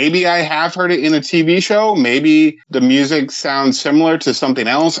have heard it in a TV show. Maybe the music sounds similar to something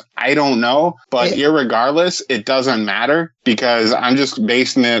else. I don't know. But irregardless, it doesn't matter, because I'm just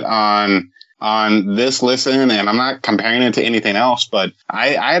basing it on this listen, and I'm not comparing it to anything else, but I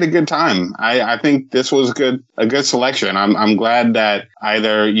had a good time. I think this was a good selection. I'm glad that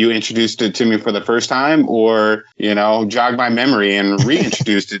either you introduced it to me for the first time, or, jogged my memory and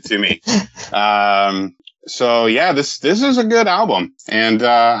reintroduced it to me. So yeah, this is a good album, and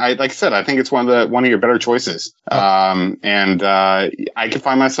like I said, I think it's one of your better choices. And I could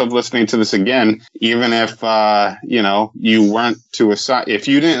find myself listening to this again, even if you weren't if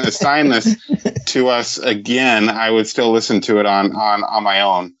you didn't assign this to us again, I would still listen to it on my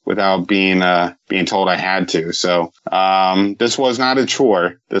own without being told I had to. So this was not a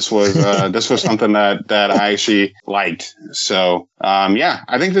chore. This was something that I actually liked. So yeah,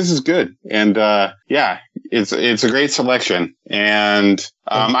 I think this is good, and yeah. It's a great selection. And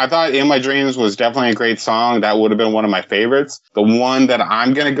I thought In My Dreams was definitely a great song. That would have been one of my favorites. The one that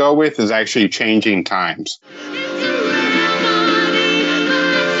I'm going to go with is actually Changing Times.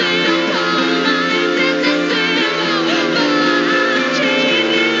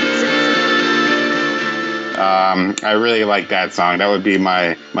 I really like that song. That would be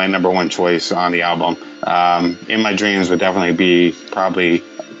my number one choice on the album. In My Dreams would definitely be probably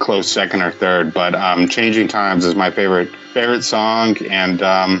close second or third, but Changing Times is my favorite song, and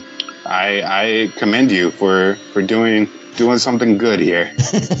I commend you for doing something good here.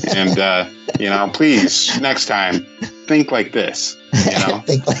 And please, next time, think like this.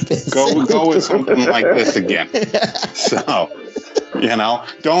 Think like this. Go with something like this again. So,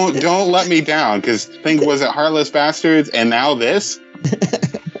 don't let me down, because was it Heartless Bastards and now this?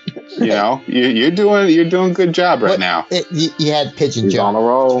 You're doing a good job right now. You had Pigeon John on a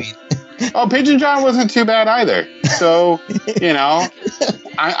roll. Oh, Pigeon John wasn't too bad either. So,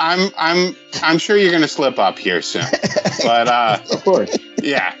 I'm sure you're going to slip up here soon. But of course,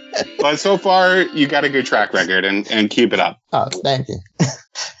 yeah. But so far, you got a good track record, and keep it up. Oh, thank you.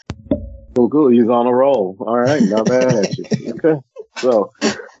 Well, good. He's on a roll. All right, not bad at you. Okay, so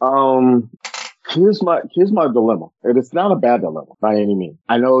Here's my dilemma. And it's not a bad dilemma by any means.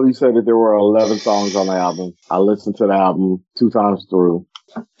 I know you said that there were 11 songs on the album. I listened to the album 2 times through.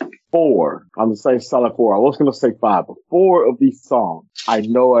 4. I'm going to say solid 4. I was going to say 5, but 4 of these songs I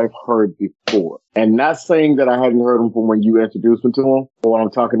know I've heard before. And not saying that I hadn't heard them from when you introduced me to them, but what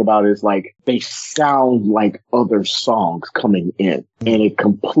I'm talking about is like they sound like other songs coming in. And it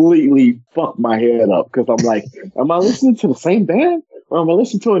completely fucked my head up, because I'm like, am I listening to the same band? Or I'm going to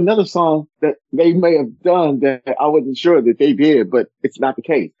listen to another song that they may have done that I wasn't sure that they did, but it's not the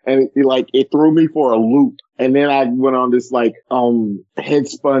case. And it threw me for a loop. And then I went on this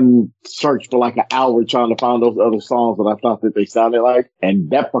headspun search for like an hour trying to find those other songs that I thought that they sounded like.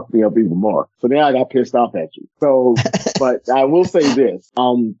 And that fucked me up even more. So then I got pissed off at you. So, but I will say this.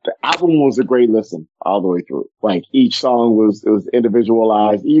 The album was a great listen all the way through. Like each song was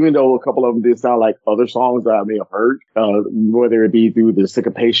individualized, even though a couple of them did sound like other songs that I may have heard, whether it be through the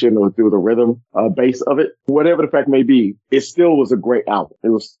syncopation or through the rhythm base of it. Whatever the fact may be, it still was a great album. It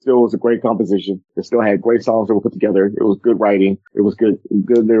was a great composition. It still had great songs that were put together. It was good writing. It was good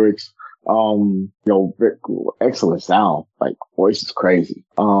lyrics. Excellent sound. Like voice is crazy.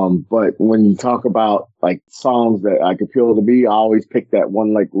 But when you talk about like songs that like appeal to me, I always pick that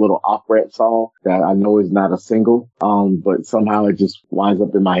one like little operette song that I know is not a single. But somehow it just winds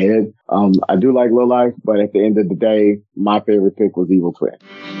up in my head. I do like Lil Life, but at the end of the day, my favorite pick was Evil Twin.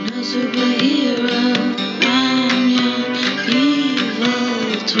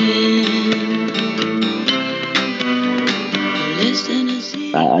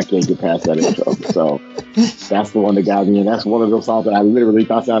 I can't get past that intro. So that's the one that got me. And that's one of those songs that I literally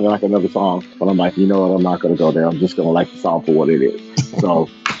thought sounded like another song. But I'm like, you know what? I'm not going to go there. I'm just going to like the song for what it is. So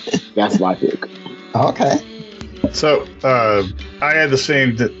that's my pick. Okay. So I had the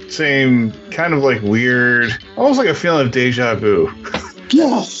same kind of like weird, almost like a feeling of deja vu.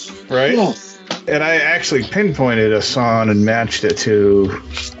 Yes. Right? Yes. And I actually pinpointed a song and matched it to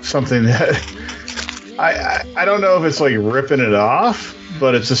something that I don't know if it's like ripping it off,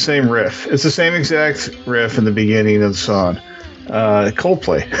 but it's the same riff. It's the same exact riff in the beginning of the song.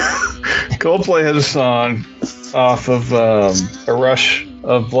 Coldplay. Coldplay has a song off of A Rush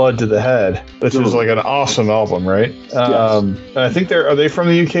of Blood to the Head, which is like an awesome album, right? And I think are they from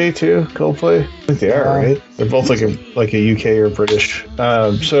the UK too, Coldplay? I think they are, right? They're both like a UK or British.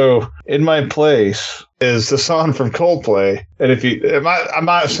 So In My Place is the song from Coldplay, and I'm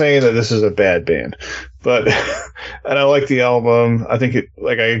not saying that this is a bad band, but and I like the album. I think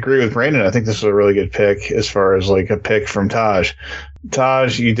I agree with Brandon. I think this is a really good pick as far as like a pick from Taj.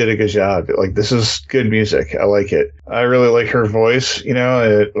 Taj, you did a good job. Like, this is good music. I like it. I really like her voice. You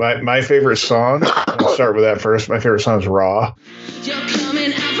know, my favorite song. I'll start with that first. My favorite song is Raw. You're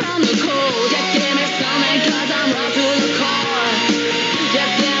coming out from the cold. Just give me something 'cause I'm raw to the core.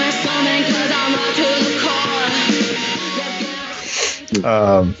 Just give me something 'cause I'm raw to the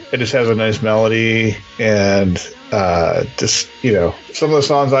core. It just has a nice melody, and just, you know, some of the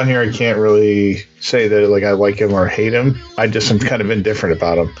songs on here I can't really say that like I like them or hate them. I just am kind of indifferent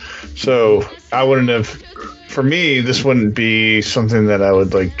about them. So I wouldn't have. For me, this wouldn't be something that I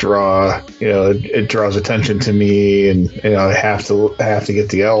would like draw. You know, it draws attention to me, and you know, I have to get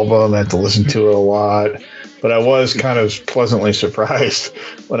the album. I have to listen to it a lot. But I was kind of pleasantly surprised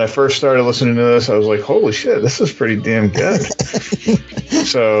when I first started listening to this. I was like, "Holy shit, this is pretty damn good."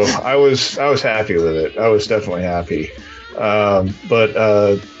 So I was happy with it. I was definitely happy.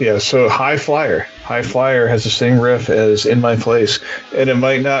 So High Flyer. High Flyer has the same riff as In My Place, and it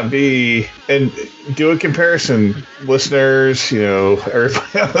might not be. And do a comparison, listeners. You know,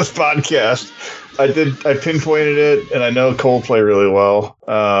 everybody on this podcast. I pinpointed it, and I know Coldplay really well.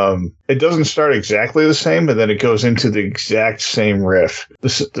 It doesn't start exactly the same, but then it goes into the exact same riff.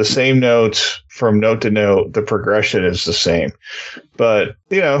 The same notes from note to note. The progression is the same, but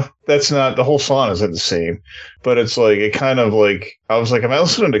you know, that's not the whole song isn't the same. But it's like it kind of like I was like, am I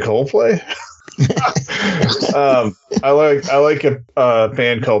listening to Coldplay? I like a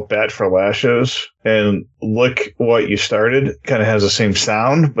band called Bat for Lashes, and Look What You Started kind of has the same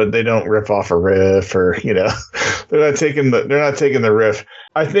sound, but they don't rip off a riff, or you know, they're not taking the riff.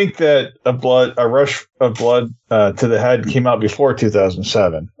 I think that A Rush of Blood to the Head came out before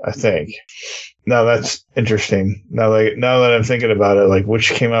 2007. I think. Now that's interesting. Now that I'm thinking about it, like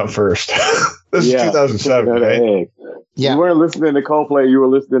which came out first? This is 2007, right? Yeah. You weren't listening to Coldplay. You were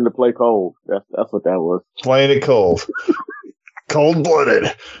listening to Play Cold. That's what that was. Playing it cold.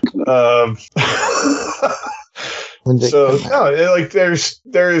 Cold-blooded. So no, like there's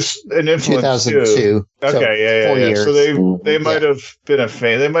an influence 2002. Too. Okay, 4 years. So they might have been a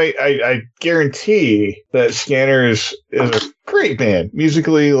fan. They might. I guarantee that Scanners is a great band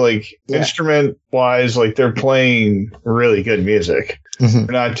musically, like instrument wise. Like they're playing really good music. Mm-hmm.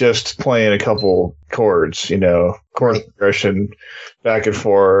 They're not just playing a couple chords. You know, chord progression back and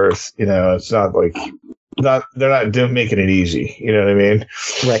forth. You know, it's not like. They're not making it easy. You know what I mean?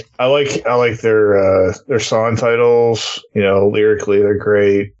 Right. I like their song titles. You know, lyrically they're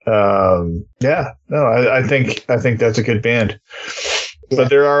great. I think that's a good band. Yeah. But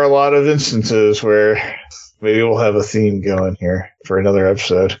there are a lot of instances where maybe we'll have a theme going here for another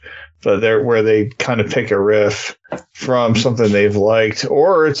episode. But where they kind of pick a riff from something they've liked,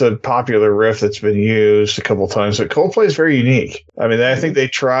 or it's a popular riff that's been used a couple times. But Coldplay is very unique. I mean, I think they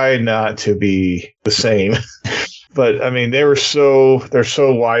try not to be the same, but I mean, they're so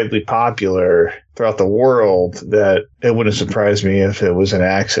widely popular throughout the world that it wouldn't surprise me if it was an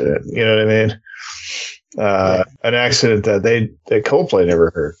accident. You know what I mean? An accident that Coldplay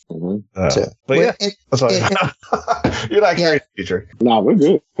never heard. Mm-hmm. That's all. You're not crazy, teacher. No, we're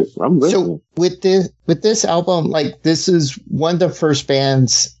good. I'm good. So with this album, like this is one of the first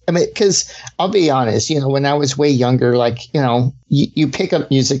bands. I mean, because I'll be honest, you know, when I was way younger, like, you know, you pick up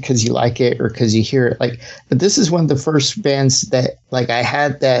music because you like it or because you hear it. Like, but this is one of the first bands that like I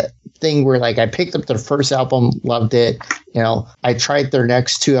had that thing where like I picked up their first album, loved it. You know, I tried their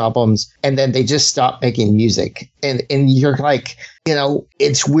next two albums, and then they just stopped making music. And you're like, you know,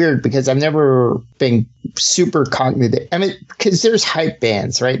 it's weird because I've never been super cognitive. I mean, because there's hype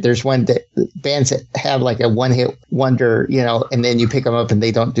bands, right? There's bands that have like a one-hit wonder, you know, and then you pick them up and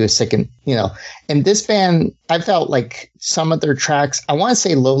they don't do a second, you know. And this band, I felt like some of their tracks, I want to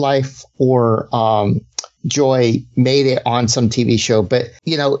say Low Life or Joy made it on some TV show, but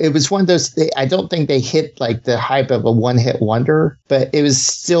it was one of those. I don't think they hit like the hype of a one-hit wonder, but it was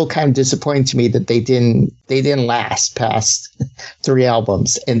still kind of disappointing to me that they didn't last past 3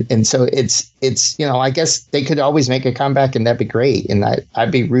 albums, and so it's I guess they could always make a comeback, and that'd be great, and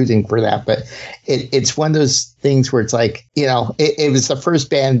I'd be rooting for that. But it's one of those things where it's like, it was the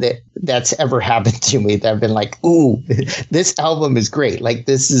first band that's ever happened to me that I've been like, ooh, this album is great. Like,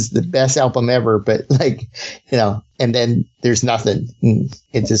 this is the best album ever. But like, and then there's nothing.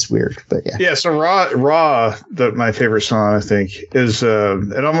 It's just weird. But yeah. Yeah. So Raw, my favorite song, I think, is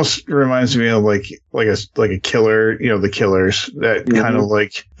it almost reminds me of like a Killer, the Killers, that kind of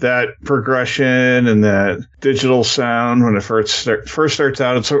like that progression and that digital sound when it first starts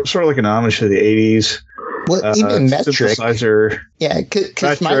out. It's sort of like an homage to the 80s. Well, even Metric. Synthesizer. Yeah,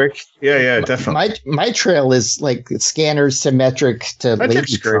 Metric. Yeah, definitely. My trail is like Scanners to Metric to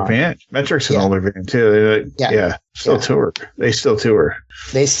Metric's a great band. Metric's an older band too. Still tour. They still tour.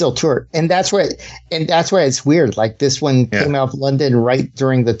 And that's why it's weird. Like, this one came out of London right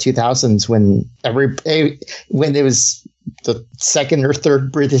during the 2000s when it was the second or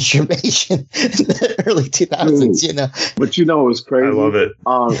third British invasion in the early 2000s, But it was crazy. I love it.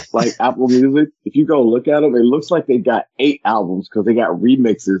 Like Apple Music, if you go look at them, it looks like they got 8 albums because they got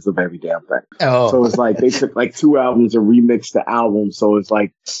remixes of every damn thing. Oh. So it's like they took like 2 albums and remixed the album. So it's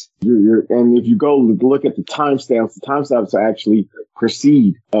like and if you go look at the timestamps actually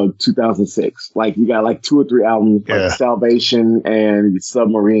precede 2006. Like, you got like 2 or 3 albums, like Salvation and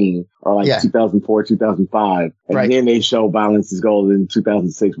Submarine, or like 2004, 2005. And then they show Violence is Gold in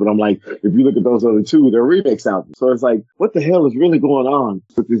 2006. But I'm like, if you look at those other 2, they're remix albums. So it's like, what the hell is really going on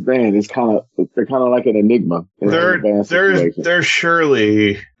with this band? They're kind of like an enigma. They're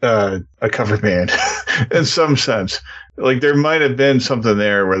surely a cover band in some sense. Like, there might have been something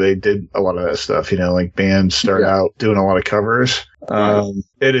there where they did a lot of that stuff, like bands start out doing a lot of covers.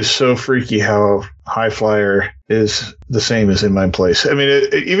 It is so freaky how High Flyer is the same as In My Place. I mean,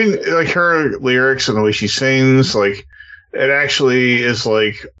 even like her lyrics and the way she sings, like, it actually is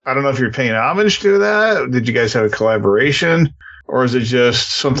like, I don't know if you're paying homage to that. Did you guys have a collaboration? Or is it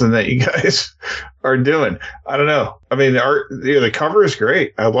just something that you guys are doing? I don't know. I mean, the cover is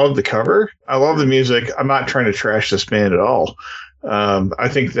great. I love the cover. I love the music. I'm not trying to trash this band at all. I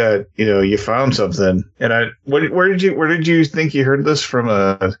think that, you found something. And where did you think you heard this from?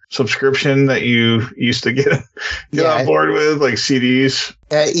 A subscription that you used to get on board with, like CDs?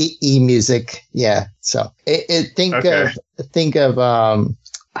 E-music. Yeah. So think of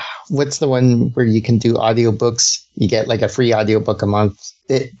what's the one where you can do audiobooks? You get like a free audiobook a month.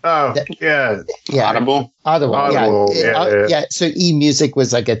 Audible. Yeah. So e-music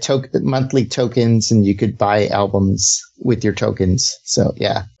was like a monthly tokens, and you could buy albums with your tokens. So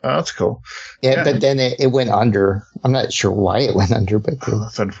yeah. Oh, that's cool. Yeah, but then it went under. I'm not sure why it went under, but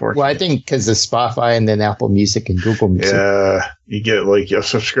that's unfortunate. Well, I think because of Spotify and then Apple Music and Google Music. Yeah, you get like a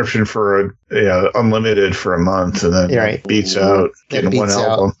subscription for unlimited for a month, and then it beats out getting one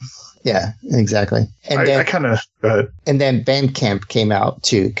album. Yeah, exactly. And I kind of go ahead. And then Bandcamp came out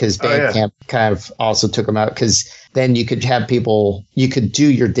too, because Bandcamp kind of also took them out, because then you could have people. You could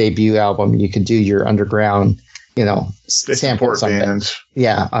do your debut album. You could do your underground. Samples on bands.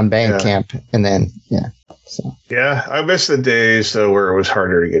 On Bandcamp, and then So I miss the days though where it was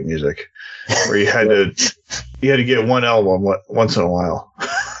harder to get music, where you had to get one album once in a while,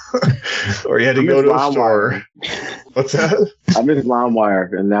 or you had to go to a store. What's that? I miss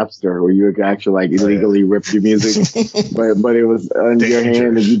LimeWire and Napster, where you could actually like illegally rip your music, but it was under your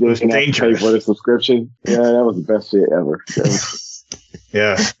hand and you didn't have to pay for the subscription. Yeah, that was the best shit ever.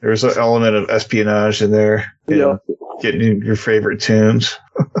 Yeah, there's an element of espionage in there. Getting your favorite tunes.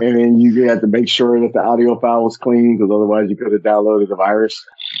 And then you had to make sure that the audio file was clean, because otherwise you could have downloaded a virus.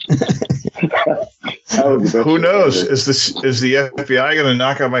 Who knows? Is the FBI going to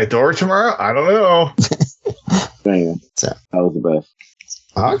knock on my door tomorrow? I don't know. Man, that was the best.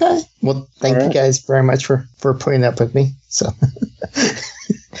 Okay. Well, thank you guys very much for putting up with me. So,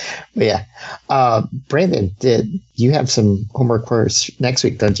 but yeah, Brandon, did you have some homework for us next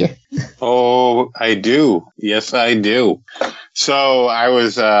week? Don't you? Oh, I do. Yes, I do. So I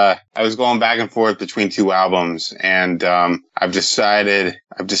was going back and forth between 2 albums, and I've decided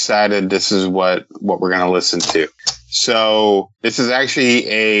this is what we're gonna listen to. So this is actually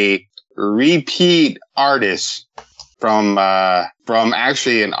a repeat artist from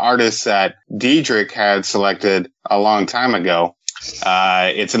actually an artist that Diedrich had selected a long time ago.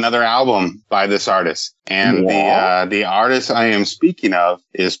 It's another album by this artist. And the artist I am speaking of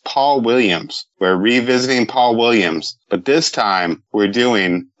is Paul Williams. We're revisiting Paul Williams, but this time we're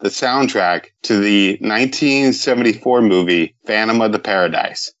doing the soundtrack to the 1974 movie Phantom of the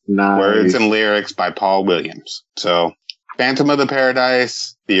Paradise. Nice. Words and lyrics by Paul Williams. So Phantom of the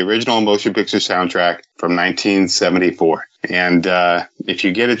Paradise, the original motion picture soundtrack from 1974. And if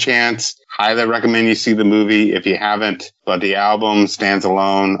you get a chance, highly recommend you see the movie if you haven't. But the album stands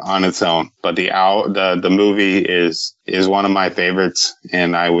alone on its own. But the movie is one of my favorites,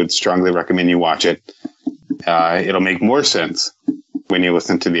 and I would strongly recommend you watch it. It'll make more sense when you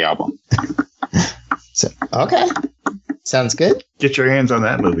listen to the album. So, okay. Sounds good. Get your hands on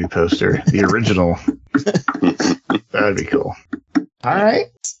that movie poster, the original. That'd be cool. All right.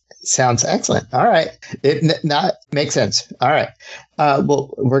 Sounds excellent. All right. It not makes sense. All right.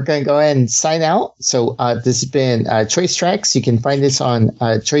 Well, we're going to go ahead and sign out. So this has been Choice Tracks. You can find us on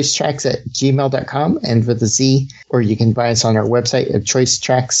choicetracks@gmail.com and with a Z, or you can find us on our website at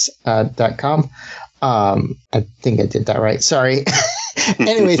choicetracks.com. I think I did that right. Sorry.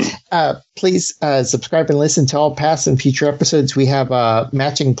 Anyways, please subscribe and listen to all past and future episodes. We have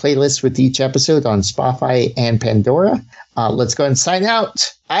matching playlists with each episode on Spotify and Pandora. Let's go and sign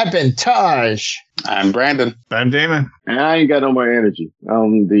out. I've been Taj. I'm Brandon. I'm Damon. And I ain't got no more energy.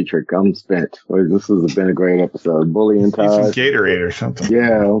 I'm Dietrich. I'm spent. This has been a great episode. Bullying Taj. Need some Gatorade or something.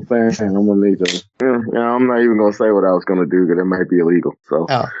 Yeah, I'm saying I'm gonna need to. Yeah, I'm not even gonna say what I was gonna do because it might be illegal. So,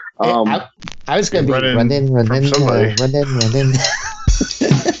 I was gonna be run in.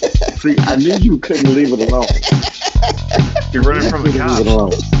 See, I knew you couldn't leave it alone. You're running from the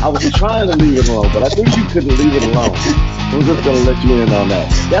cops. I was trying to leave it alone, but I think you couldn't leave it alone. I'm just gonna let you in on that.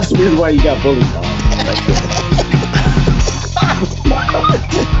 That's the reason why you got bullied.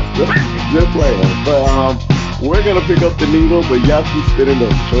 Just playing. But we're gonna pick up the needle, but y'all keep spinning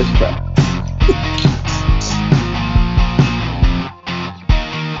those choice tracks.